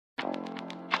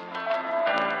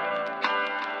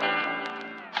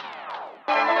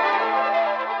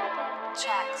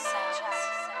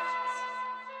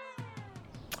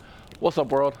What's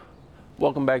up, world?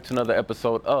 Welcome back to another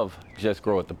episode of Just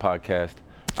Grow It, the podcast.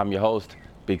 I'm your host,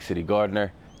 Big City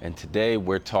Gardener, and today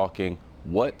we're talking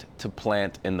what to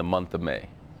plant in the month of May.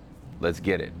 Let's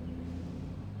get it.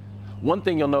 One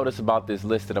thing you'll notice about this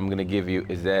list that I'm going to give you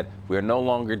is that we're no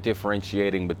longer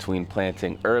differentiating between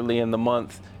planting early in the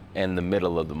month and the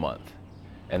middle of the month.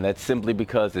 And that's simply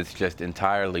because it's just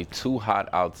entirely too hot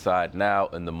outside now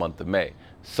in the month of May.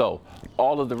 So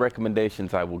all of the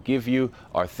recommendations I will give you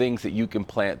are things that you can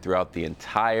plant throughout the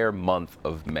entire month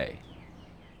of May.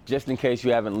 Just in case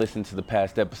you haven't listened to the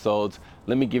past episodes,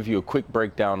 let me give you a quick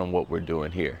breakdown on what we're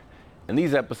doing here. In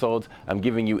these episodes, I'm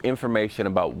giving you information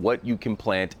about what you can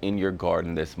plant in your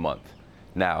garden this month.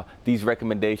 Now, these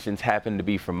recommendations happen to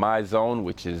be from my zone,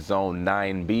 which is zone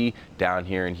 9B down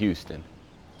here in Houston.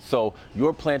 So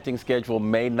your planting schedule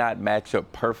may not match up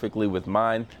perfectly with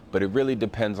mine, but it really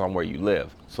depends on where you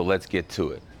live. So let's get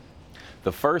to it.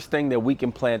 The first thing that we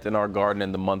can plant in our garden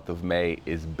in the month of May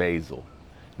is basil.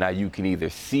 Now you can either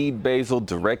seed basil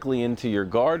directly into your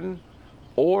garden,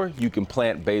 or you can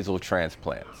plant basil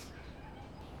transplants.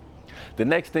 The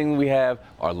next thing we have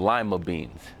are lima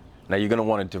beans. Now you're going to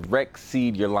want to direct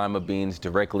seed your lima beans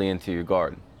directly into your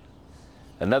garden.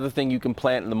 Another thing you can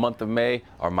plant in the month of May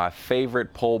are my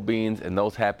favorite pole beans, and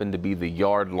those happen to be the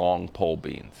yard-long pole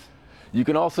beans. You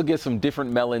can also get some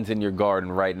different melons in your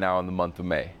garden right now in the month of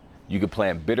May. You can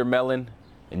plant bitter melon,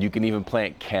 and you can even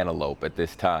plant cantaloupe at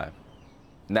this time.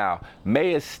 Now,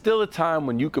 May is still a time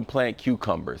when you can plant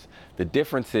cucumbers. The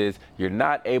difference is you're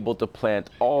not able to plant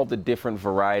all the different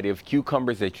variety of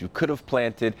cucumbers that you could have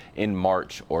planted in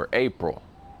March or April.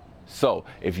 So,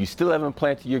 if you still haven't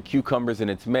planted your cucumbers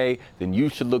and it's May, then you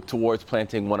should look towards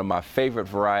planting one of my favorite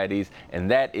varieties,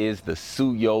 and that is the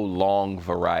Suyo Long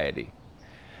variety.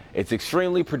 It's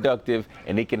extremely productive,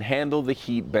 and it can handle the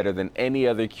heat better than any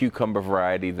other cucumber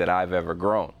variety that I've ever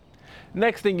grown.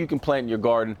 Next thing you can plant in your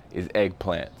garden is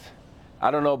eggplants. I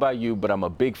don't know about you, but I'm a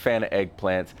big fan of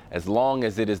eggplants as long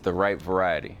as it is the right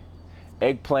variety.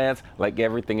 Eggplants, like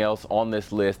everything else on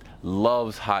this list,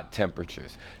 loves hot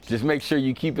temperatures. Just make sure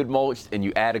you keep it mulched and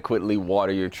you adequately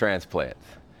water your transplants.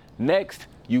 Next,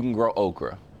 you can grow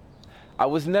okra. I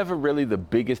was never really the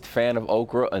biggest fan of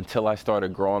okra until I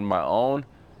started growing my own.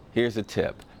 Here's a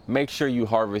tip. Make sure you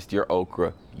harvest your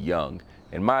okra young.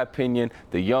 In my opinion,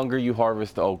 the younger you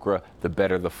harvest the okra, the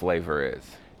better the flavor is.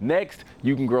 Next,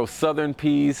 you can grow southern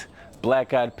peas,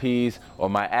 black-eyed peas, or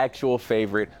my actual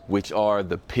favorite, which are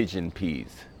the pigeon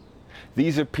peas.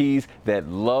 These are peas that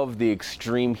love the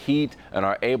extreme heat and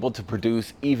are able to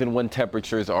produce even when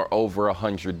temperatures are over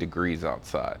 100 degrees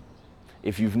outside.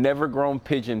 If you've never grown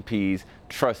pigeon peas,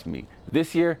 trust me,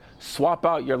 this year, swap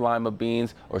out your lima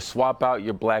beans or swap out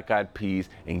your black-eyed peas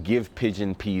and give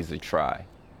pigeon peas a try.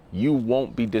 You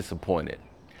won't be disappointed.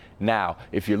 Now,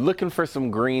 if you're looking for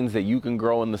some greens that you can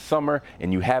grow in the summer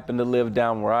and you happen to live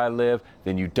down where I live,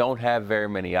 then you don't have very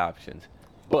many options.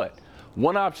 But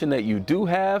one option that you do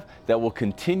have that will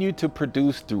continue to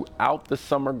produce throughout the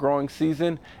summer growing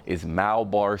season is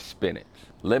Malabar spinach.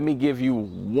 Let me give you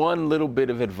one little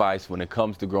bit of advice when it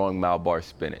comes to growing Malabar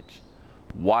spinach.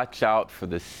 Watch out for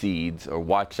the seeds or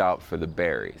watch out for the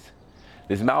berries.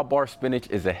 This Malabar spinach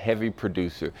is a heavy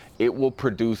producer. It will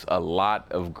produce a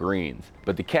lot of greens,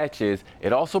 but the catch is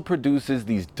it also produces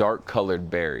these dark colored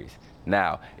berries.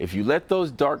 Now, if you let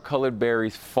those dark colored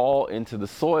berries fall into the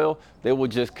soil, they will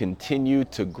just continue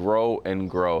to grow,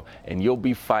 and you'll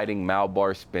be fighting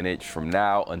Malabar spinach from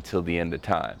now until the end of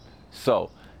time.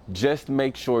 So, just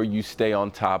make sure you stay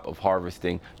on top of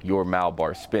harvesting your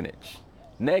Malabar spinach.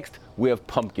 Next, we have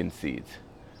pumpkin seeds.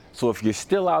 So if you're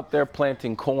still out there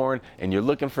planting corn and you're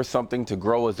looking for something to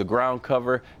grow as a ground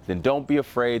cover, then don't be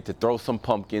afraid to throw some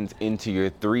pumpkins into your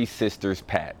Three Sisters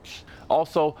patch.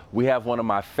 Also, we have one of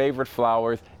my favorite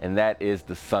flowers, and that is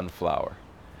the sunflower.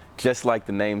 Just like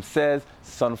the name says,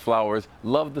 sunflowers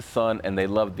love the sun and they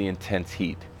love the intense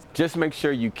heat. Just make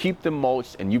sure you keep them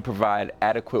mulched and you provide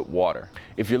adequate water.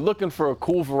 If you're looking for a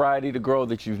cool variety to grow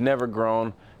that you've never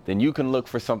grown, then you can look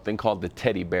for something called the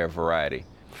teddy bear variety.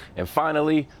 And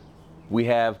finally, we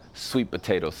have sweet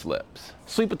potato slips.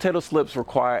 Sweet potato slips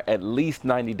require at least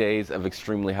 90 days of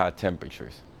extremely hot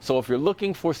temperatures. So if you're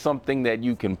looking for something that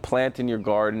you can plant in your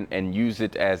garden and use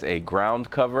it as a ground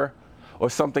cover, or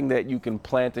something that you can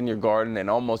plant in your garden and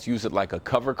almost use it like a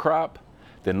cover crop,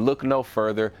 then look no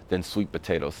further than sweet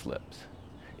potato slips.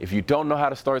 If you don't know how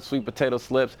to start sweet potato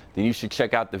slips, then you should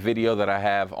check out the video that I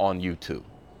have on YouTube.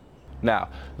 Now,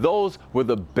 those were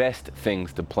the best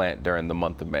things to plant during the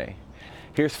month of May.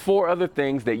 Here's 4 other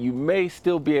things that you may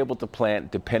still be able to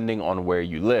plant depending on where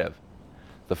you live.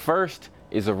 The first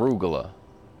is arugula.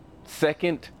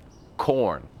 Second,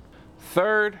 corn.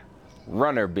 Third,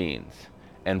 runner beans.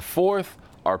 And fourth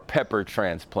are pepper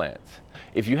transplants.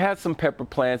 If you had some pepper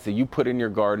plants that you put in your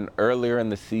garden earlier in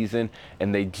the season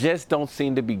and they just don't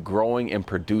seem to be growing and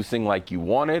producing like you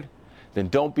wanted, then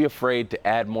don't be afraid to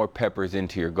add more peppers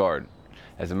into your garden.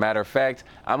 As a matter of fact,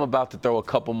 I'm about to throw a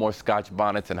couple more Scotch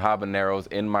bonnets and habaneros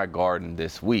in my garden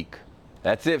this week.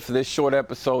 That's it for this short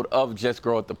episode of Just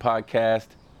Grow It the podcast.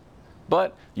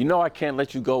 But you know I can't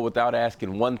let you go without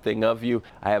asking one thing of you.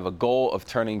 I have a goal of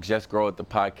turning Just Grow It the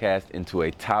podcast into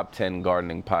a top 10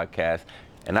 gardening podcast,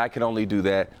 and I can only do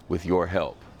that with your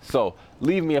help. So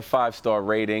leave me a 5-star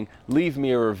rating, leave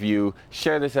me a review,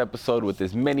 share this episode with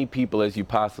as many people as you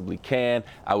possibly can.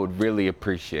 I would really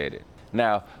appreciate it.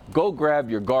 Now, go grab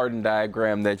your garden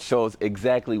diagram that shows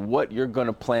exactly what you're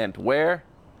gonna plant where.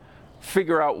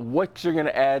 Figure out what you're gonna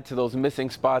add to those missing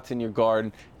spots in your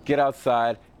garden. Get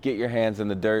outside, get your hands in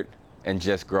the dirt, and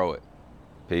just grow it.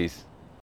 Peace.